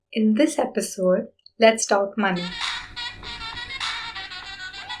In this episode, let's talk money.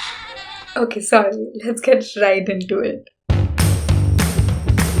 Okay, sorry, let's get right into it.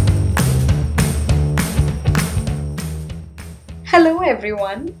 Hello,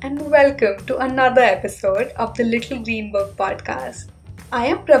 everyone, and welcome to another episode of the Little Green Book podcast. I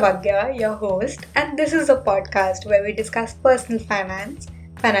am Pravagya, your host, and this is a podcast where we discuss personal finance,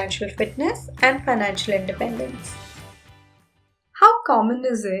 financial fitness, and financial independence. How common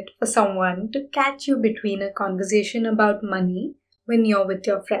is it for someone to catch you between a conversation about money when you're with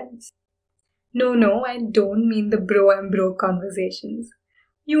your friends? No, I don't mean the bro and bro conversations.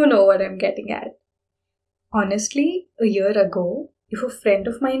 You know what I'm getting at. Honestly, a year ago, if a friend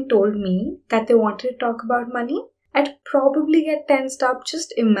of mine told me that they wanted to talk about money, I'd probably get tensed up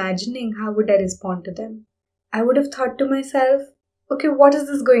just imagining how would I respond to them. I would have thought to myself, okay, what is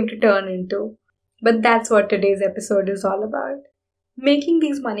this going to turn into? But that's what today's episode is all about. Making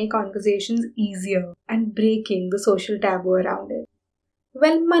these money conversations easier and breaking the social taboo around it.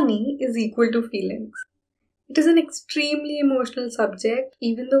 Well, money is equal to feelings. It is an extremely emotional subject,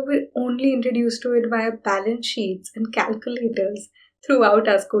 even though we're only introduced to it via balance sheets and calculators throughout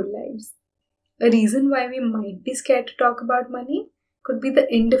our school lives. A reason why we might be scared to talk about money could be the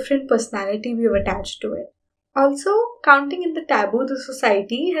indifferent personality we've attached to it. Also, counting in the taboo the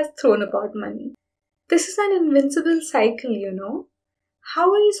society has thrown about money. This is an invincible cycle, you know.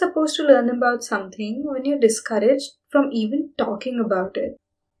 How are you supposed to learn about something when you're discouraged from even talking about it?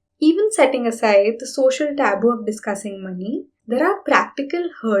 Even setting aside the social taboo of discussing money, there are practical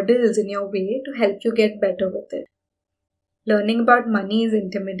hurdles in your way to help you get better with it. Learning about money is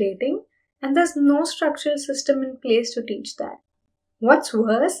intimidating, and there's no structural system in place to teach that. What's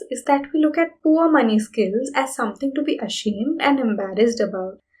worse is that we look at poor money skills as something to be ashamed and embarrassed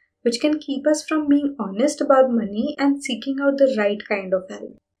about, which can keep us from being honest about money and seeking out the right kind of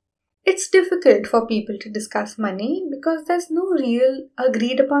help. It's difficult for people to discuss money because there's no real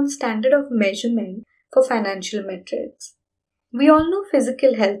agreed upon standard of measurement for financial metrics. We all know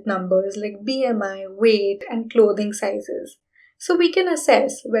physical health numbers like BMI, weight, and clothing sizes, so we can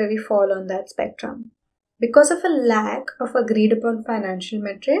assess where we fall on that spectrum. Because of a lack of agreed upon financial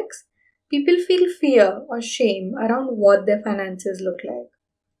metrics, people feel fear or shame around what their finances look like.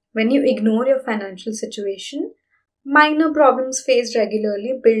 When you ignore your financial situation, minor problems faced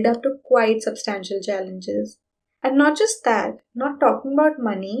regularly build up to quite substantial challenges. And not just that, not talking about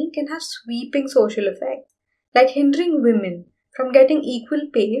money can have sweeping social effects, like hindering women from getting equal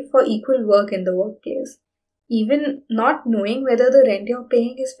pay for equal work in the workplace, even not knowing whether the rent you're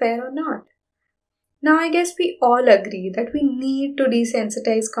paying is fair or not. Now, I guess we all agree that we need to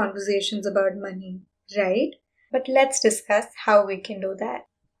desensitize conversations about money, right? But let's discuss how we can do that.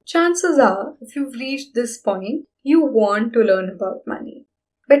 Chances are, if you've reached this point, you want to learn about money.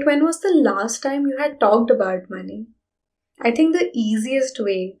 But when was the last time you had talked about money? I think the easiest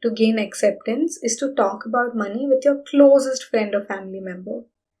way to gain acceptance is to talk about money with your closest friend or family member.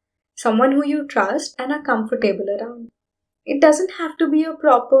 Someone who you trust and are comfortable around. It doesn't have to be a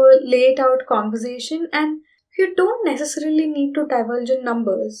proper, laid out conversation, and you don't necessarily need to divulge in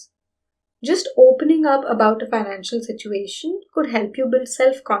numbers. Just opening up about a financial situation could help you build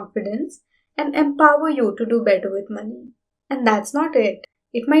self-confidence and empower you to do better with money. And that's not it.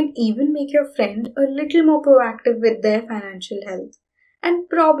 It might even make your friend a little more proactive with their financial health. And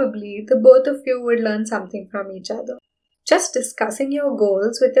probably the both of you would learn something from each other. Just discussing your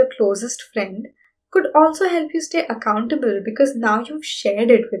goals with your closest friend could also help you stay accountable because now you've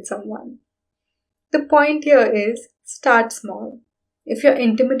shared it with someone. The point here is start small. If you're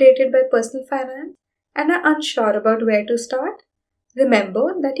intimidated by personal finance and are unsure about where to start,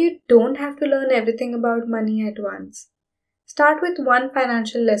 remember that you don't have to learn everything about money at once. Start with one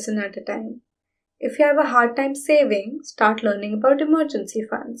financial lesson at a time. If you have a hard time saving, start learning about emergency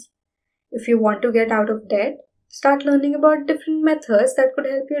funds. If you want to get out of debt, start learning about different methods that could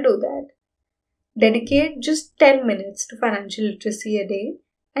help you do that. Dedicate just 10 minutes to financial literacy a day,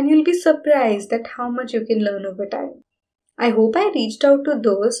 and you'll be surprised at how much you can learn over time. I hope I reached out to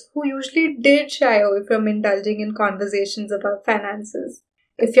those who usually did shy away from indulging in conversations about finances.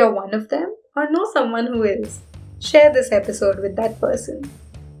 If you're one of them or know someone who is, share this episode with that person.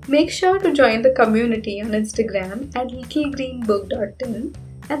 Make sure to join the community on Instagram at littlegreenbook.in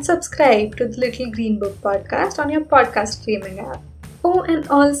and subscribe to the Little Green Book podcast on your podcast streaming app. Oh, and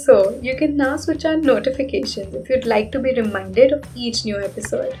also, you can now switch on notifications if you'd like to be reminded of each new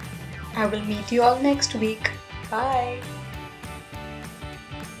episode. I will meet you all next week. Bye!